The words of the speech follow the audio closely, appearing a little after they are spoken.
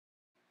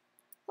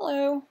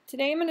Hello,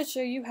 today I'm going to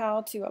show you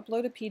how to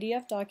upload a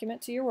PDF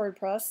document to your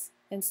WordPress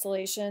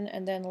installation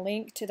and then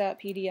link to that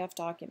PDF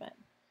document.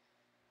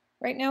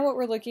 Right now what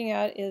we're looking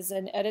at is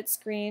an edit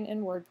screen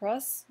in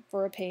WordPress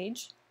for a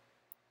page.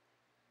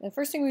 The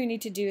first thing we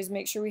need to do is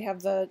make sure we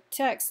have the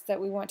text that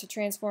we want to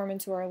transform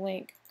into our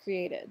link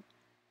created.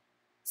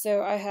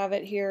 So I have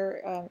it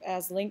here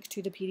as link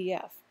to the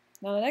PDF.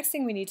 Now the next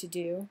thing we need to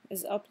do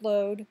is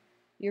upload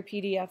your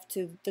PDF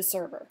to the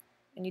server.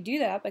 And you do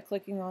that by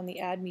clicking on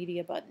the Add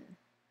Media button.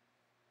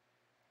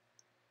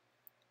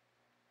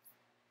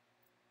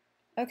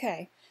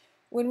 Okay,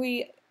 when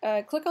we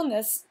click on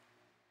this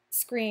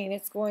screen,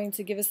 it's going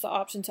to give us the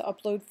option to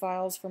upload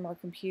files from our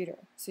computer.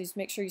 So just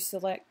make sure you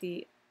select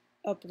the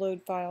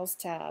Upload Files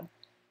tab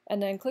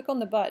and then click on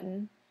the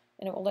button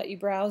and it will let you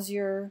browse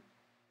your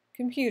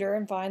computer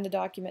and find the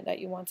document that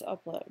you want to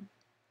upload.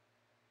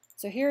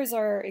 So here's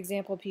our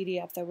example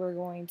PDF that we're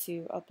going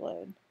to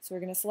upload. So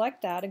we're going to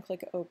select that and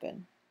click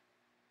Open.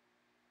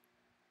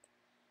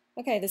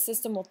 Okay, the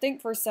system will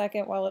think for a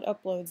second while it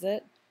uploads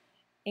it.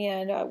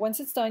 And once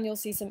it's done, you'll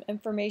see some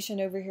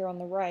information over here on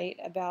the right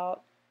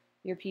about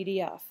your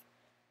PDF.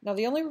 Now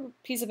the only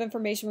piece of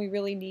information we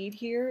really need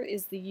here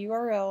is the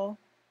URL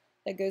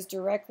that goes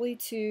directly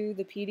to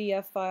the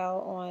PDF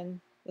file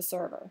on the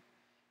server.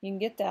 You can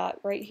get that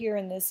right here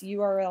in this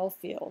URL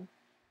field.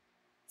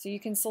 So you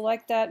can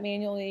select that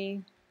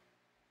manually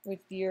with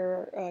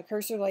your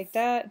cursor like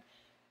that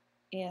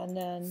and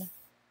then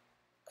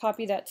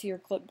copy that to your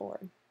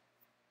clipboard.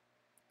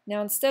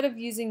 Now instead of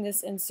using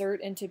this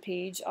insert into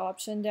page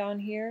option down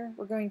here,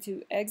 we're going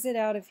to exit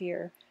out of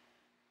here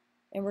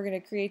and we're going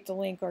to create the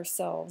link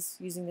ourselves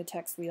using the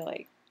text we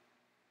like.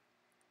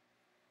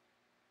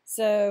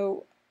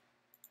 So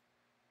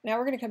now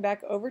we're going to come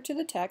back over to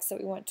the text that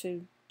we want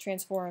to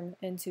transform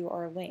into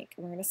our link.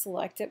 And we're going to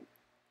select it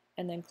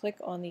and then click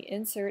on the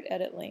Insert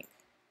Edit Link.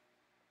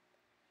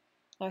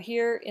 Now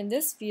here in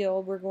this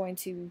field we're going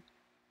to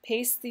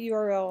paste the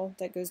URL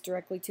that goes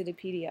directly to the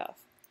PDF.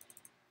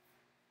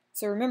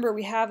 So remember,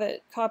 we have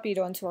it copied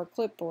onto our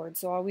clipboard,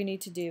 so all we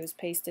need to do is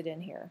paste it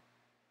in here.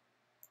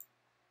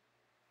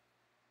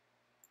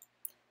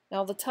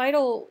 Now the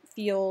title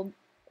field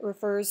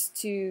refers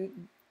to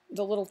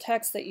the little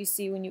text that you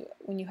see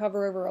when you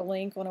hover over a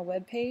link on a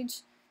web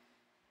page,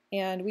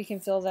 and we can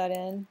fill that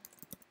in.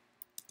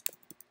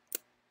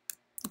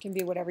 It can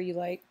be whatever you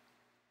like.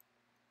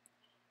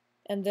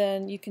 And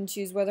then you can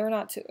choose whether or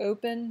not to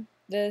open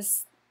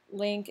this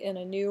link in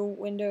a new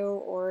window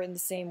or in the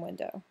same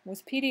window.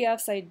 With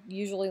PDFs, I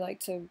usually like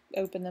to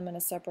open them in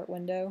a separate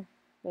window,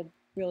 but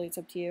really it's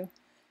up to you.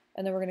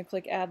 And then we're going to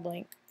click Add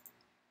Link.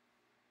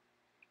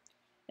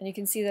 And you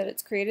can see that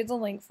it's created the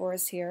link for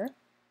us here.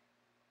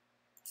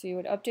 So you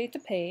would update the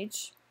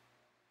page.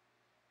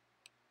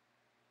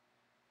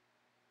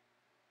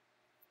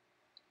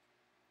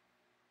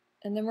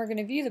 And then we're going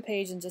to view the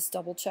page and just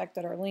double check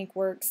that our link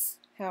works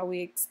how we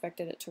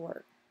expected it to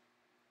work.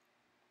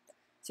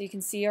 So you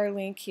can see our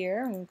link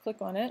here, and when we click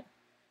on it,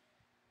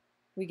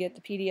 we get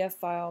the PDF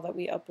file that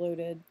we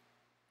uploaded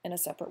in a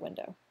separate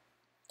window.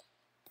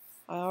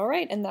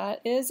 Alright, and that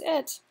is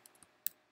it.